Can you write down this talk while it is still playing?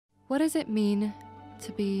What does it mean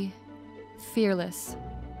to be fearless?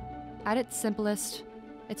 At its simplest,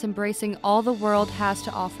 it's embracing all the world has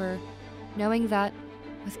to offer, knowing that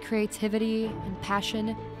with creativity and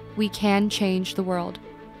passion, we can change the world.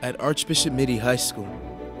 At Archbishop Mitty High School,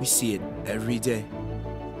 we see it every day.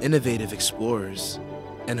 Innovative explorers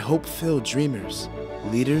and hope-filled dreamers,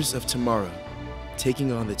 leaders of tomorrow,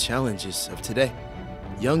 taking on the challenges of today.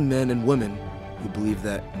 Young men and women who believe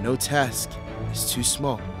that no task is too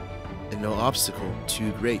small and no obstacle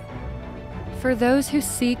too great. For those who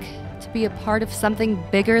seek to be a part of something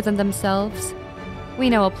bigger than themselves, we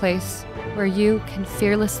know a place where you can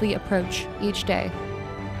fearlessly approach each day.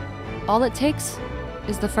 All it takes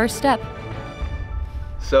is the first step.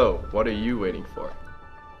 So, what are you waiting for?